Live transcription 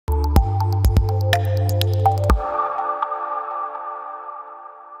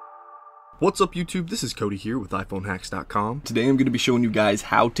What's up YouTube, this is Cody here with iPhoneHacks.com. Today I'm going to be showing you guys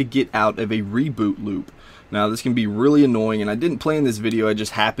how to get out of a reboot loop. Now this can be really annoying, and I didn't plan this video, I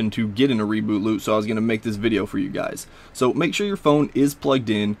just happened to get in a reboot loop, so I was going to make this video for you guys. So make sure your phone is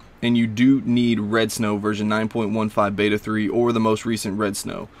plugged in, and you do need Red Snow version 9.15 beta 3 or the most recent Red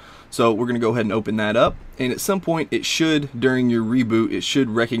Snow. So we're going to go ahead and open that up, and at some point it should, during your reboot, it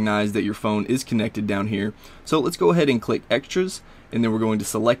should recognize that your phone is connected down here. So let's go ahead and click Extras, and then we're going to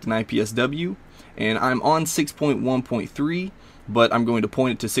select an IPSW, and I'm on 6.1.3, but I'm going to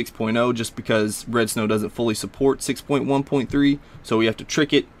point it to 6.0 just because Red Snow doesn't fully support 6.1.3, so we have to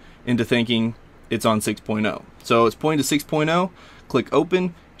trick it into thinking it's on 6.0. So it's pointing to 6.0, click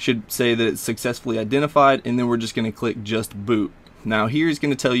Open, should say that it's successfully identified, and then we're just going to click Just Boot. Now here is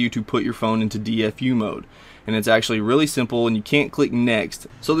going to tell you to put your phone into DFU mode, and it's actually really simple, and you can't click Next.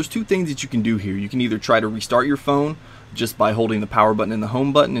 So there's two things that you can do here. You can either try to restart your phone just by holding the power button and the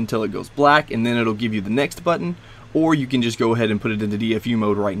home button until it goes black, and then it'll give you the next button, or you can just go ahead and put it into DFU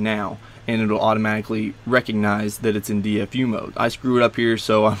mode right now, and it'll automatically recognize that it's in DFU mode. I screwed up here,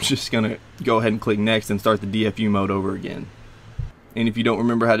 so I'm just gonna go ahead and click Next and start the DFU mode over again. And if you don't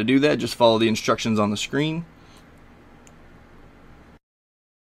remember how to do that, just follow the instructions on the screen.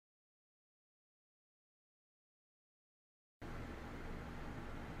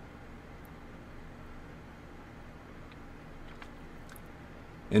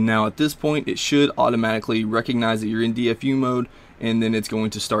 And now at this point it should automatically recognize that you're in DFU mode, and then it's going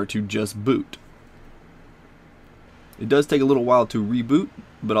to start to just boot. It does take a little while to reboot,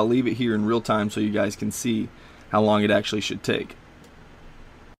 but I'll leave it here in real time so you guys can see how long it actually should take.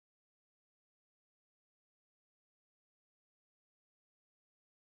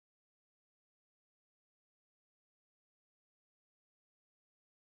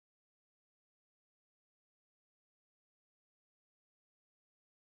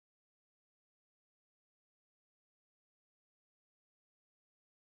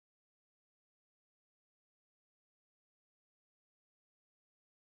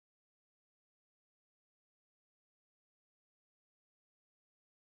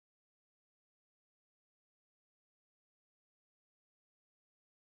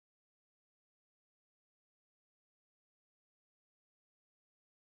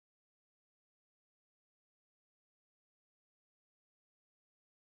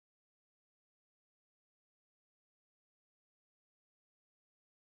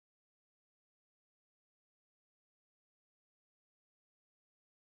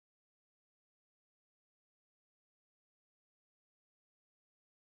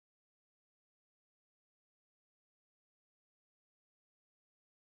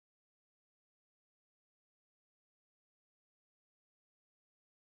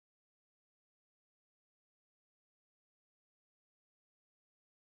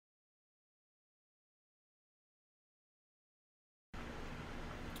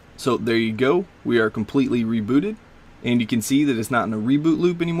 So there you go, we are completely rebooted, and you can see that it's not in a reboot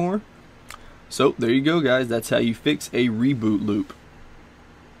loop anymore. So there you go guys, that's how you fix a reboot loop.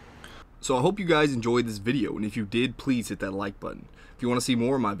 So I hope you guys enjoyed this video, and if you did, please hit that like button. If you want to see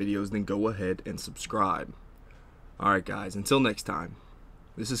more of my videos, then go ahead and subscribe. Alright guys, until next time,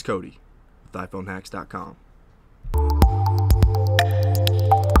 this is Cody with iPhoneHacks.com.